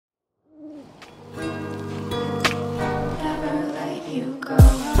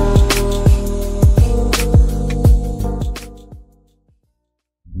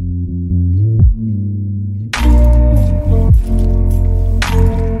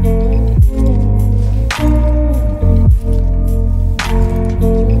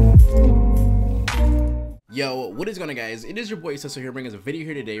What is going on, guys? It is your boy Seso here, bringing us a video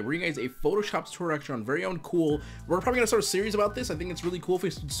here today, bringing you guys a Photoshop tutorial lecture on very own cool. We're probably gonna start a series about this. I think it's really cool if we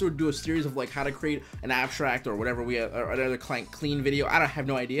sort of do a series of like how to create an abstract or whatever, we or another client clean video. I have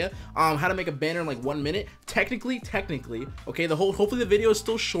no idea. How to make a banner in like 1 minute. Technically, okay. Hopefully the video is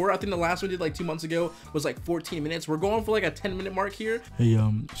still short. I think the last one we did like 2 months ago was like 14 minutes. We're going for like a 10-minute mark here. Hey,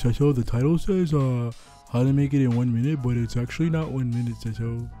 Seso, the title says how to make it in 1 minute, but it's actually not 1 minute,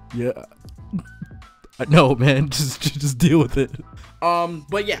 Seso. Yeah. No, man, just deal with it.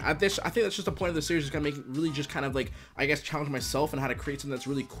 But yeah, I think that's just the point of the series, is gonna make it really just kind of like, I guess, challenge myself and how to create something that's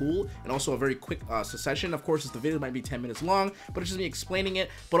really cool and also a very quick succession. Of course, the video might be 10 minutes long, but it's just me explaining it.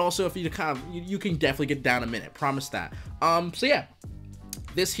 But also, if you kind of, you can definitely get down a minute, promise that. So yeah.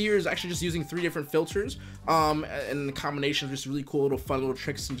 This here is actually just using 3 different filters, and the combination of just really cool little fun little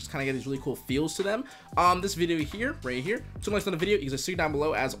tricks and just kind of get these really cool feels to them. This video here, right here, so much on the video, you can see down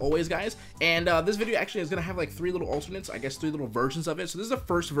below as always, guys. And this video actually is gonna have like 3 little alternates, I guess 3 little versions of it. So this is the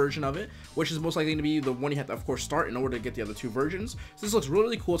first version of it, which is most likely to be the one you have to, of course, start in order to get the other 2 versions. So this looks really,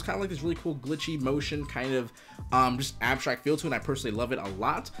 really cool. It's kind of like this really cool glitchy motion kind of just abstract feel to it, and I personally love it a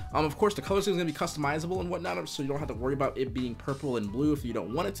lot. Of course, the colors is gonna be customizable and whatnot, so you don't have to worry about it being purple and blue if you don't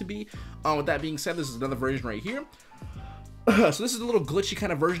want it to be. With that being said, this is another version right here. So this is the little glitchy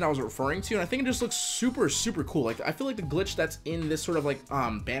kind of version I was referring to, and I think it just looks super cool. Like, I feel like the glitch that's in this sort of like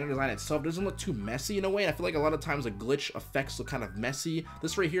banner design itself doesn't look too messy in a way. I feel like a lot of times the glitch effects look kind of messy.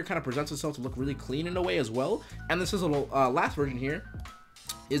 This right here kind of presents itself to look really clean in a way as well. And this is a little last version here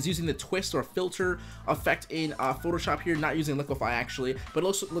is using the twist or filter effect in Photoshop here, not using liquify actually, but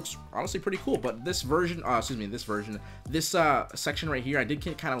it looks honestly pretty cool. But this version, this section right here, I did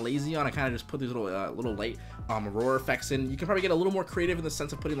get kind of lazy on. I kind of just put these little light aurora effects in. You can probably get a little more creative in the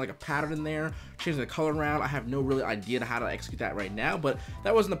sense of putting like a pattern in there, changing the color around. I have no really idea to how to execute that right now, but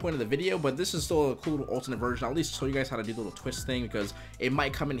that wasn't the point of the video. But this is still a cool little alternate version. I'll at least show you guys how to do the little twist thing, because it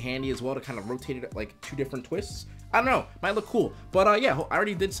might come in handy as well to kind of rotate it like 2 different twists. I don't know, might look cool, but yeah, I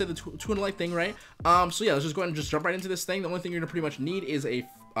already did say the two in light thing, right? So yeah, let's just go ahead and just jump right into this thing. The only thing you're gonna pretty much need is a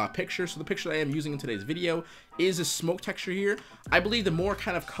picture. So the picture that I am using in today's video is a smoke texture here. I believe the more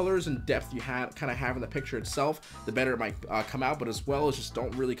kind of colors and depth you have in the picture itself, the better it might come out. But as well as just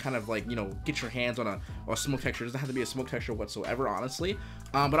don't really kind of like, you know, get your hands on a smoke texture. It doesn't have to be a smoke texture whatsoever, honestly.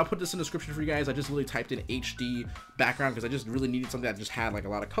 But I'll put this in the description for you guys. I just really typed in HD background because I just really needed something that just had like a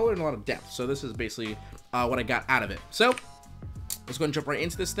lot of color and a lot of depth. So this is basically what I got out of it. So let's go and jump right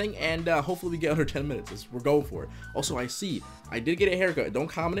into this thing, and hopefully we get under 10 minutes. We're going for it. Also, I did get a haircut. Don't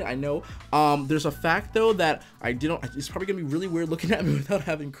comment it, I know. There's a fact though that it's probably gonna be really weird looking at me without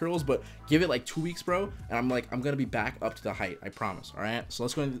having curls, but give it like 2 weeks, bro, and I'm gonna be back up to the height, I promise. All right, so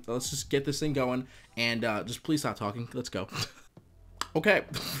let's just get this thing going, and just please stop talking. Let's go. Okay,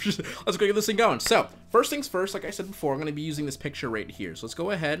 let's go get this thing going. So first things first, like I said before, I'm gonna be using this picture right here. So let's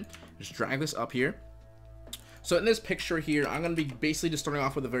go ahead, just drag this up here. So in this picture here, I'm going to be basically just starting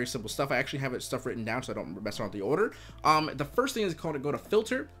off with a very simple stuff. I actually have it stuff written down so I don't mess around with the order. The first thing is called to go to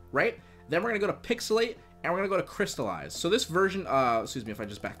filter, right? Then we're going to go to pixelate, and we're going to go to crystallize. So this version, excuse me if I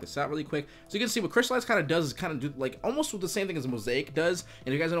just back this out really quick. So you can see what crystallize kind of does is kind of do like almost the same thing as mosaic does. And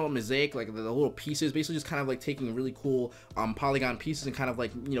if you guys know what mosaic, like the little pieces, basically just kind of like taking really cool polygon pieces and kind of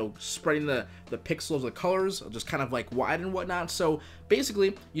like, you know, spreading the pixels of the colors, just kind of like wide and whatnot. So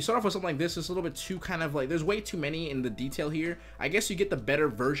basically you start off with something like this. It's a little bit too kind of like, there's way too many in the detail here. I guess you get the better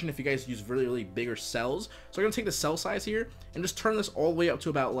version if you guys use really bigger cells. So I'm gonna take the cell size here and just turn this all the way up to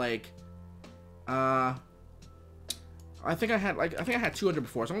about like I think I had 200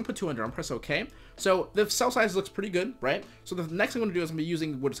 before, so I'm gonna put 200. I'm press OK. So the cell size looks pretty good, right? So the next thing I'm gonna do is I'm gonna be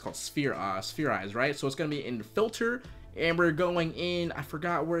using what is called spherize, right? So it's gonna be in filter, and we're going in, I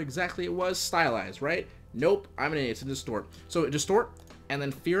forgot where exactly it was, stylize, right? Nope, I'm an idiot. It's in distort. So distort and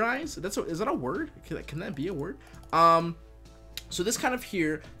then spherize. Is that a word? Can that be a word? So this kind of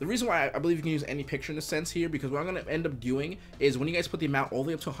here, the reason why I believe you can use any picture in a sense here, because what I'm going to end up doing is when you guys put the amount all the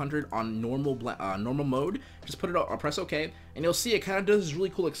way up to 100 on normal mode, just put it up, press OK, and you'll see it kind of does this really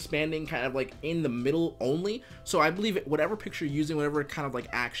cool expanding kind of like in the middle only. So I believe whatever picture you're using, whatever kind of like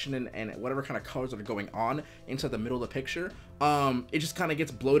action and whatever kind of colors that are going on inside the middle of the picture, it just kind of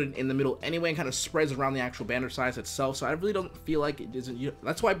gets bloated in the middle anyway and kind of spreads around the actual banner size itself. So I really don't feel like it isn't,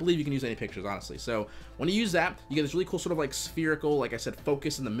 that's why I believe you can use any pictures, honestly. So when you use that, you get this really cool sort of like spherical, like I said,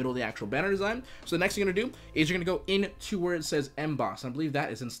 focus in the middle of the actual banner design. So the next thing you're gonna do is you're gonna go into where it says emboss, and I believe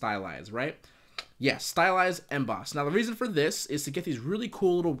that is in stylize, right? Yes, stylize, emboss. Now the reason for this is to get these really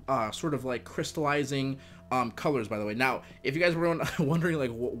cool little sort of like crystallizing colors, by the way. Now if you guys were wondering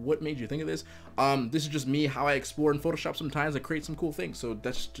like what made you think of this, this is just me, how I explore in Photoshop. Sometimes I create some cool things, so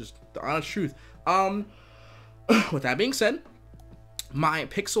that's just the honest truth. With that being said, my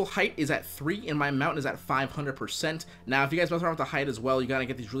pixel height is at 3 and my mountain is at 500%. Now, if you guys mess around with the height as well, you gotta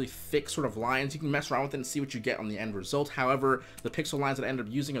get these really thick sort of lines. You can mess around with it and see what you get on the end result. However, the pixel lines that I ended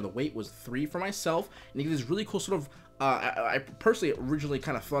up using, or the weight, was 3 for myself. And you get this really cool sort of, I personally originally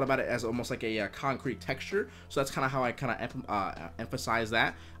kind of thought about it as almost like a concrete texture. So that's kind of how I kind of emphasize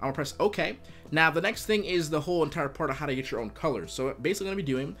that. I'm gonna press OK. Now, the next thing is the whole entire part of how to get your own colors. So basically what I'm gonna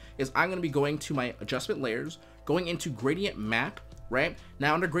be doing is I'm gonna be going to my adjustment layers, going into gradient map. Right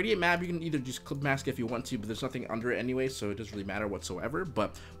now, under gradient map, you can either just clip mask if you want to, but there's nothing under it anyway, so it doesn't really matter whatsoever. But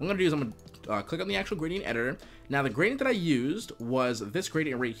what I'm gonna do is I'm gonna click on the actual gradient editor. Now, the gradient that I used was this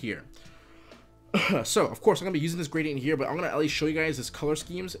gradient right here. So of course I'm gonna be using this gradient here, but I'm gonna at least show you guys this color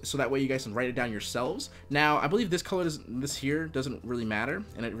schemes so that way you guys can write it down yourselves. Now, I believe this color this here doesn't really matter,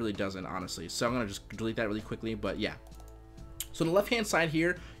 and it really doesn't, honestly. So I'm gonna just delete that really quickly. But yeah. So on the left hand side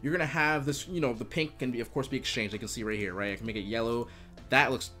here, you're gonna have this, you know, the pink can be, of course, be exchanged. You can see right here, right? I can make it yellow.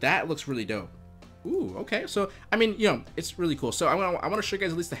 That looks really dope. Ooh, okay. So I mean, you know, it's really cool. So I want to show you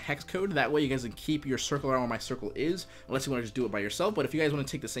guys at least the hex code. That way you guys can keep your circle around where my circle is, unless you want to just do it by yourself. But if you guys want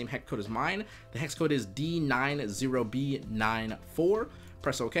to take the same hex code as mine, the hex code is D90B94.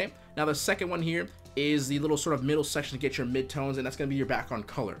 Press OK. Now the second one here is the little sort of middle section to get your midtones, and that's going to be your background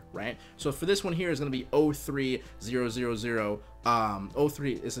color, right? So for this one here is going to be 03000,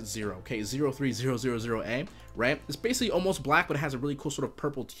 03 is it 0, okay, 03000A, right? It's basically almost black, but it has a really cool sort of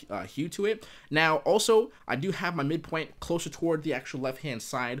purple hue to it. Now, also, I do have my midpoint closer toward the actual left-hand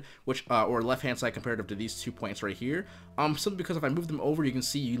side, which, or left-hand side comparative to these 2 points right here. Simply because if I move them over, you can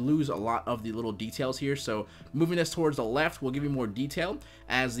see you lose a lot of the little details here. So moving this towards the left will give you more detail,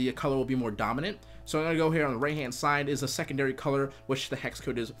 as the color will be more dominant. So I'm going to go here on the right hand side is a secondary color, which the hex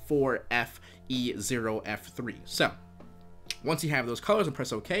code is 4FE0F3. So once you have those colors, and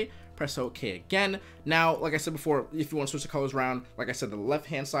press OK again. Now, like I said before, if you want to switch the colors around, like I said, the left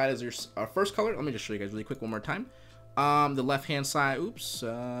hand side is your first color. Let me just show you guys really quick one more time. The left hand side, oops,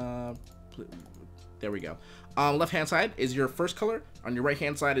 there we go. Left hand side is your first color, on your right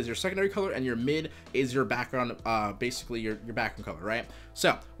hand side is your secondary color, and your mid is your background, basically your background color, right?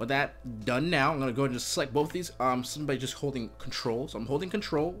 So with that done now, I'm gonna go ahead and just select both of these simply by just holding control. So I'm holding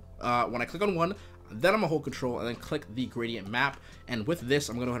control. When I click on one, then I'm gonna hold control and then click the gradient map, and with this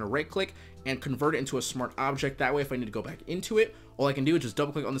I'm gonna go ahead and right click and convert it into a smart object. That way if I need to go back into it, all I can do is just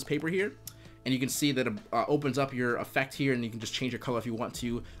double click on this paper here, and you can see that it opens up your effect here, and you can just change your color if you want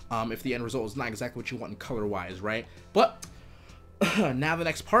to, if the end result is not exactly what you want in color wise, right? But now the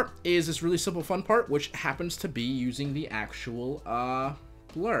next part is this really simple fun part, which happens to be using the actual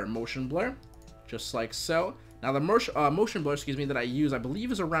motion blur, just like so. Now the motion blur, excuse me, that I use, I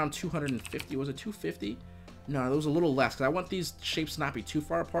believe is around 250. Was it 250? No, it was a little less, because I want these shapes to not be too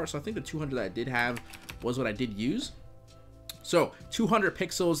far apart. So I think the 200 that I did have was what I did use. So 200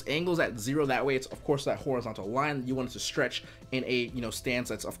 pixels, angles at 0. That way it's of course that horizontal line you want it to stretch in a, you know, stance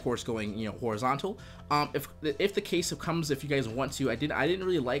that's of course going, you know, horizontal. If the case comes, if you guys want to, I didn't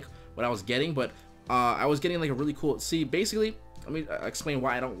really like what I was getting, but I was getting like a really cool, see, basically, let me explain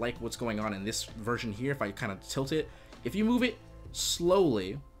why I don't like what's going on in this version here. If I kind of tilt it, if you move it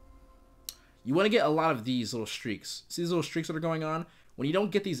slowly, you want to get a lot of these little streaks. See these little streaks that are going on? When you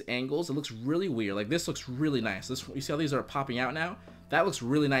don't get these angles, it looks really weird. Like this looks really nice. This, you see how these are popping out now? That looks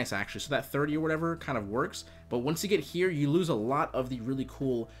really nice actually. So that 30 or whatever kind of works. But once you get here, you lose a lot of the really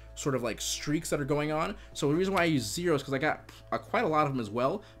cool sort of like streaks that are going on. So the reason why I use 0 is because I got quite a lot of them as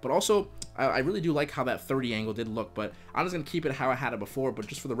well. But also, I really do like how that 30 angle did look. But I'm just gonna keep it how I had it before. But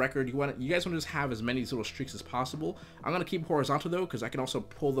just for the record, you guys want to just have as many little streaks as possible. I'm gonna keep horizontal though, because I can also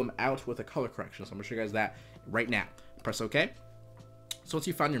pull them out with a color correction. So I'm gonna show you guys that right now. Press OK. So once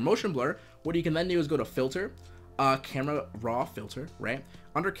you found your motion blur, what you can then do is go to filter, camera raw filter, right?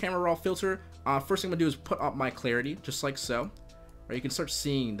 Under camera raw filter, first thing I'm gonna do is put up my clarity, just like so. Right, you can start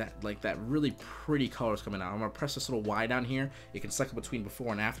seeing that, like that really pretty colors coming out. I'm gonna press this little Y down here. You can select between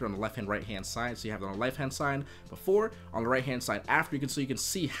before and after on the left hand, right hand side. So you have it on the left hand side before, on the right hand side after. So you can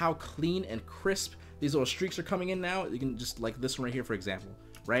see how clean and crisp these little streaks are coming in now. You can just like this one right here, for example.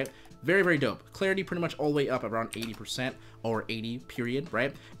 Right, very, very dope. Clarity pretty much all the way up around 80% or 80 period, right?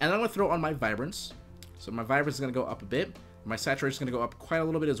 And then I'm gonna throw on my vibrance. So my vibrance is gonna go up a bit. My saturation is gonna go up quite a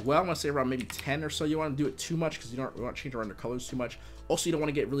little bit as well. I'm gonna say around maybe 10 or so. You want to do it too much because you don't want to change around the colors too much. Also, you don't want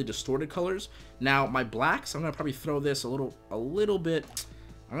to get really distorted colors. Now my blacks, I'm gonna probably throw this a little bit.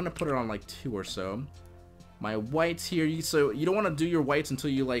 I'm gonna put it on like 2 or so. My whites here, so you don't want to do your whites until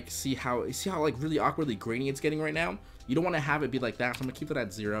you like see how like really awkwardly grainy it's getting right now. You don't want to have it be like that, so I'm gonna keep it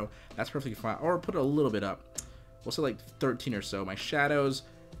at 0. That's perfectly fine, or put it a little bit up. We'll say like 13 or so. My shadows,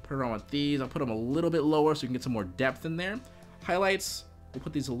 Put it on with these. I'll put them a little bit lower so we can get some more depth in there. Highlights, we'll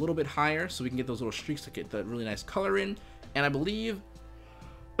put these a little bit higher so we can get those little streaks to get the really nice color in. And I believe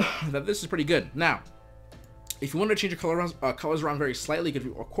that this is pretty good. Now, if you want to change your colors around very slightly, you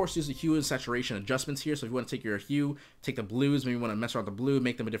could, of course, use the hue and saturation adjustments here. So if you want to take your hue, take the blues, maybe you want to mess around with the blue,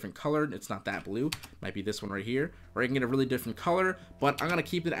 make them a different color. It's not that blue. It might be this one right here. Or you can get a really different color. But I'm going to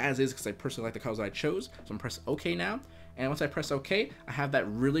keep it as is because I personally like the colors I chose. So I'm going to press OK now. And once I press OK, I have that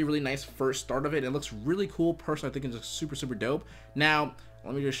really, really nice first start of it. It looks really cool. Personally, I think it's just super, super dope. Now,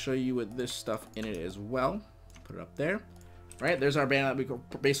 let me just show you with this stuff in it as well. Put it up there. Right, there's our band that we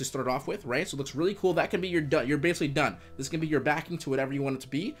basically started off with, right? So it looks really cool. That can be your done. You're basically done. This can be your backing to whatever you want it to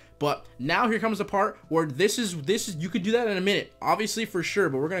be. But now here comes the part where this is you could do that in a minute, obviously, for sure.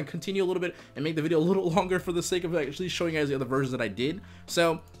 But we're gonna continue a little bit and make the video a little longer for the sake of actually showing you guys the other versions that I did.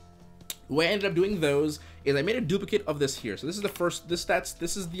 So the way I ended up doing those is I made a duplicate of this here. So this is the first.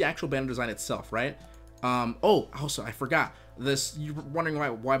 This is the actual banner design itself, right? Oh, also I forgot. This, you're wondering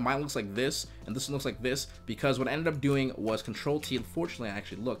why mine looks like this and this one looks like this, because what I ended up doing was Control T. Unfortunately, I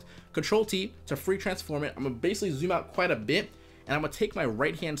actually looked. Control T to free transform it. I'm gonna basically zoom out quite a bit, and I'm gonna take my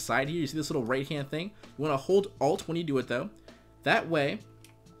right hand side here. You see this little right hand thing? You wanna hold Alt when you do it though. That way,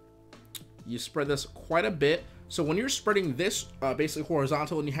 you spread this quite a bit. So when you're spreading this basically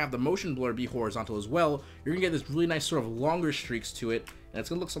horizontal and you have the motion blur be horizontal as well, you're gonna get this really nice sort of longer streaks to it, and it's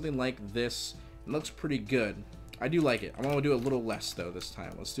gonna look something like this. It looks pretty good. I do like it. I'm gonna do a little less though this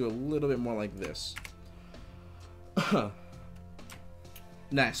time. Let's do a little bit more like this.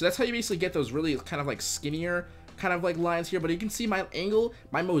 Nice. So that's how you basically get those really kind of like skinnier kind of like lines here. But you can see my angle,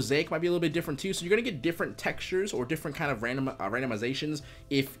 my mosaic might be a little bit different too. So you're gonna get different textures or different kind of randomizations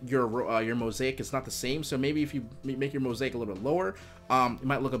if your mosaic is not the same. So maybe if you make your mosaic a little bit lower, it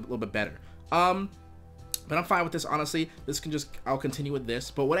might look a little bit better. But I'm fine with this, honestly. This can just, I'll continue with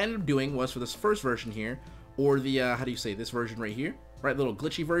this. But what I ended up doing was for this first version here, or the, how do you say, this version right here, right, little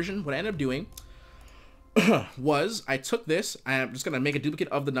glitchy version, what I ended up doing was I took this, I'm just going to make a duplicate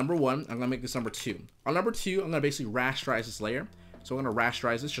of the number 1, I'm going to make this number 2. On number 2, I'm going to basically rasterize this layer. So I'm going to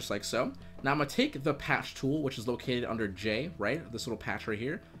rasterize this just like so. Now I'm going to take the patch tool, which is located under J, right, this little patch right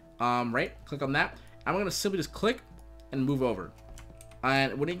here, right, click on that. I'm going to simply just click and move over.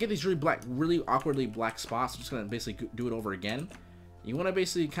 And when you get these really awkwardly black spots, I'm just going to basically do it over again. You want to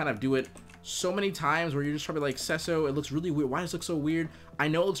basically kind of do it so many times where you're just probably like, Seso, it looks really weird. Why does it look so weird? I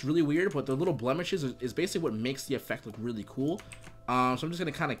know it looks really weird, but the little blemishes is basically what makes the effect look really cool. So I'm just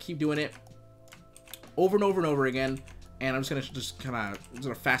going to kind of keep doing it over and over and over again. And I'm just going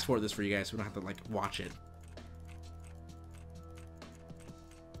to fast forward this for you guys so we don't have to like watch it.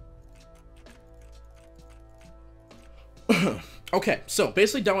 Okay, so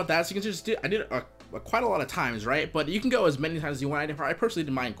basically done with that. So you can just do, I did it quite a lot of times, right? But you can go as many times as you want. I personally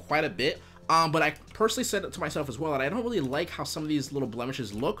did mine quite a bit. But I personally said it to myself as well that I don't really like how some of these little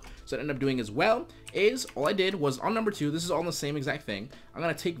blemishes look. So what I ended up doing as well is all I did was on number 2, this is all the same exact thing. I'm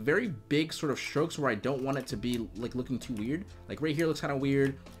going to take very big sort of strokes where I don't want it to be like looking too weird. Like right here looks kind of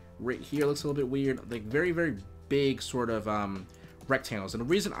weird. Right here looks a little bit weird. Like very, very big sort of rectangles. And the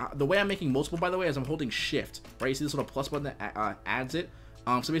reason, the way I'm making multiple, by the way, is I'm holding shift, right? You see this little plus button that adds it.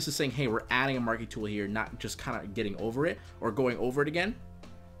 So basically saying, hey, we're adding a marquee tool here, not just kind of getting over it or going over it again.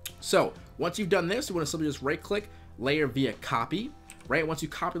 So once you've done this, you want to simply just right click, layer via copy, right? Once you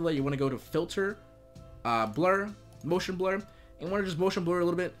copy the layer, you want to go to filter, blur, motion blur, and you want to just motion blur a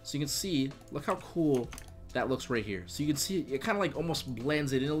little bit so you can see, look how cool that looks right here. So you can see it kind of like almost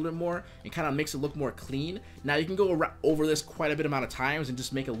blends it in a little bit more and kind of makes it look more clean. Now you can go over this quite a bit amount of times and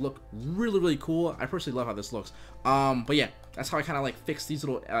just make it look really, really cool. I personally love how this looks. But yeah, that's how I kind of like fix these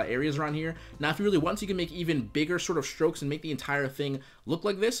little areas around here. Now if you really want to, you can make even bigger sort of strokes and make the entire thing look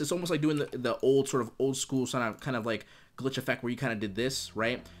like this. It's almost like doing the old sort of old school kind of like glitch effect where you kind of did this,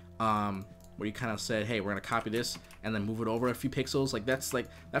 right? Where you kind of said, hey, we're gonna copy this and then move it over a few pixels. Like that's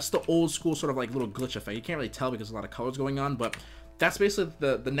the old school sort of like little glitch effect. You can't really tell because there's a lot of colors going on, but that's basically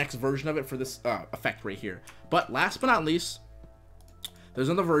the next version of it for this effect right here. But last but not least, there's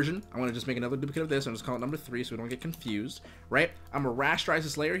another version. I'm gonna just make another duplicate of this and just call it number 3 so we don't get confused, right? I'm gonna rasterize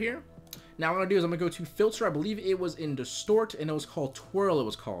this layer here. Now what I'm gonna do is I'm gonna go to filter. I believe it was in distort and it was called twirl. It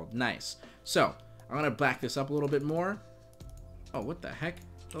was called nice. So I'm gonna back this up a little bit more. Oh, what the heck?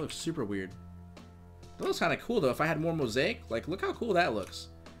 That looks super weird. That looks kind of cool though. If I had more mosaic, like look how cool that looks.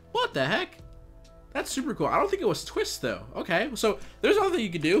 What the heck? That's super cool. I don't think it was twist though. Okay, so there's another thing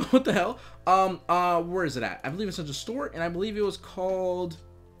you could do. What the hell? Where is it at? I believe it's in distort, and I believe it was called.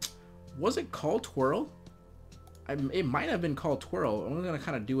 Was it called twirl? It might have been called twirl. I'm gonna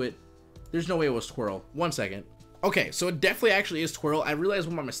kind of do it. There's no way it was twirl. 1 second. Okay, so it definitely actually is twirl. I realized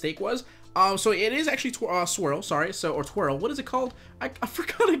what my mistake was. So it is actually swirl, sorry. So, or twirl. What is it called? I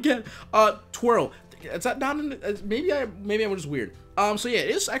forgot again. Twirl. Is that not in, maybe I'm just weird. So yeah,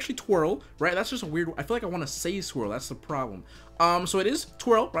 it is actually twirl, right? That's just a weird, I feel like I want to say swirl. That's the problem. So it is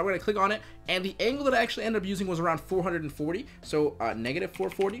twirl, right? We're gonna click on it, and the angle that I actually ended up using was around 440, so negative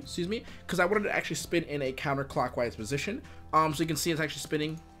 440, excuse me, because I wanted to actually spin in a counterclockwise position. So you can see it's actually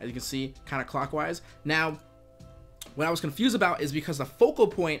spinning, as you can see, counterclockwise. Now, what I was confused about is because the focal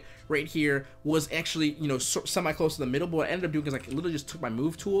point right here was actually, you know, semi close to the middle, but what I ended up doing is like literally just took my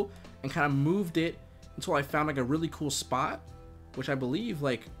move tool and kind of moved it until I found like a really cool spot, which I believe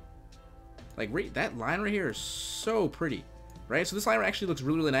like right, that line right here is so pretty, right? So this line actually looks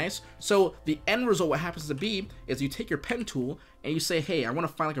really, really nice. So the end result, what happens to be is you take your pen tool and you say, hey, I want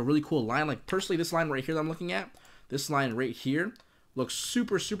to find like a really cool line. Like personally, this line right here that I'm looking at, this line right here looks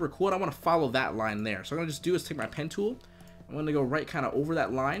super, super cool, and I want to follow that line there. So what I'm gonna just do is take my pen tool, I'm gonna go right kind of over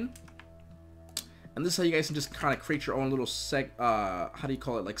that line, and this is how you guys can just kind of create your own little how do you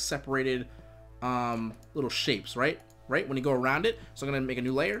call it, like separated little shapes, right when you go around it. So I'm gonna make a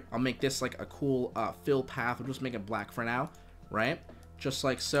new layer. I'll make this like a cool fill path. We'll just make it black for now, right? Just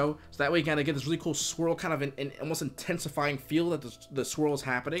like so. So that way you kind of get this really cool swirl, kind of an almost intensifying feel that the swirl is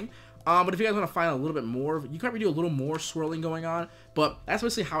happening. But if you guys want to find a little bit more, you can probably do a little more swirling going on, but that's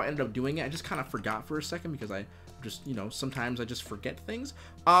basically how I ended up doing it. I just kind of forgot for a second because I just, you know, sometimes I just forget things.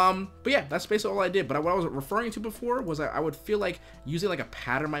 But yeah, that's basically all I did. But what I was referring to before was I would feel like using like a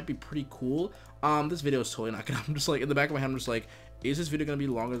pattern might be pretty cool. This video is totally not gonna, I'm just like, in the back of my head, I'm just like, is this video gonna be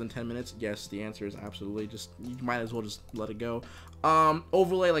longer than 10 minutes? Yes, the answer is absolutely. Just, you might as well just let it go.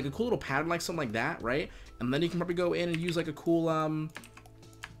 Overlay like a cool little pattern, like something like that, right? And then you can probably go in and use like a cool,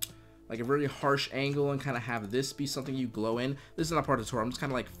 like a very harsh angle, and kind of have this be something you glow in. This is not part of the tutorial. I'm just kind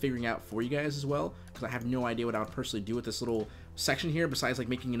of like figuring out for you guys as well, because I have no idea what I would personally do with this little section here, besides like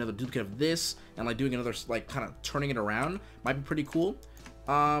making another duplicate of this and like doing another, like kind of turning it around. Might be pretty cool.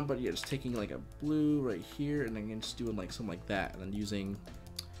 But yeah, just taking like a blue right here and then just doing like something like that, and then using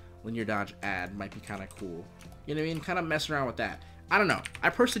linear dodge add might be kind of cool. You know what I mean? Kind of messing around with that. I don't know. I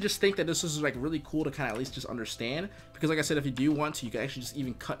personally just think that this is like really cool to kind of at least just understand, because like I said, if you do want to, you can actually just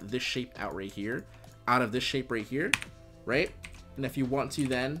even cut this shape out right here, out of this shape right here, right? And if you want to,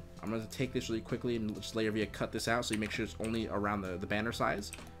 then I'm going to take this really quickly and just layer via cut this out, so you make sure it's only around the banner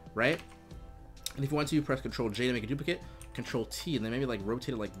size, right? And if you want to, press Control J to make a duplicate, Control T, and then maybe like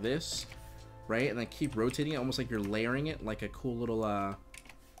rotate it like this, right? And then keep rotating it almost like you're layering it, like a cool little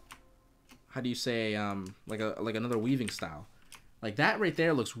how do you say, like another weaving style. Like that right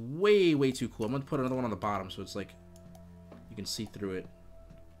there looks way, way too cool. I'm gonna put another one on the bottom so it's like you can see through it.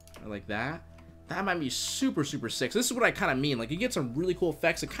 I like that. That might be super, super sick. So this is what I kind of mean. Like you get some really cool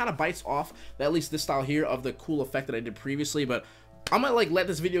effects. It kind of bites off at least this style here of the cool effect that I did previously, but I'm gonna like let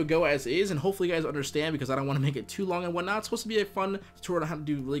this video go as is, and hopefully you guys understand, because I don't want to make it too long and whatnot. It's supposed to be a fun tutorial on how to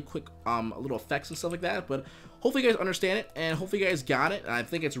do really quick little effects and stuff like that, but hopefully you guys understand it, and hopefully you guys got it. And I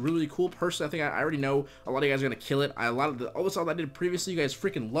think it's really, really cool. Personally, I think I already know a lot of you guys are gonna kill it. All the stuff I did previously, you guys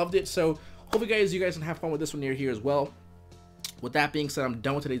freaking loved it. So hopefully you guys can have fun with this one near here as well. With that being said, I'm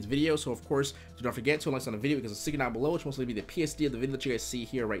done with today's video. So of course, do not forget to like on the video, because it's sticking down below, which mostly be the PSD of the video that you guys see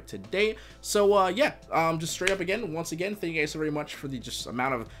here right today. So yeah, just straight up again, once again, thank you guys so very much for the just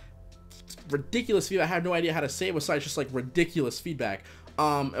amount of ridiculous feedback. I have no idea how to say it besides just like ridiculous feedback.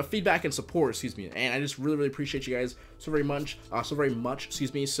 Feedback and support, excuse me, and I just really, really appreciate you guys so very much,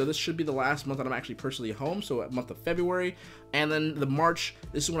 excuse me. So this should be the last month that I'm actually personally home, so month of February, and then the March,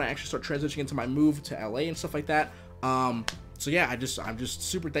 this is when I actually start transitioning into my move to LA and stuff like that. So yeah, I'm just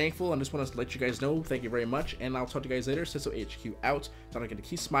super thankful, and just want to let you guys know, thank you very much, and I'll talk to you guys later. Seso HQ out. Don't forget to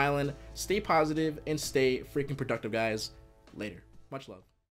keep smiling, stay positive, and stay freaking productive, guys. Later. Much love.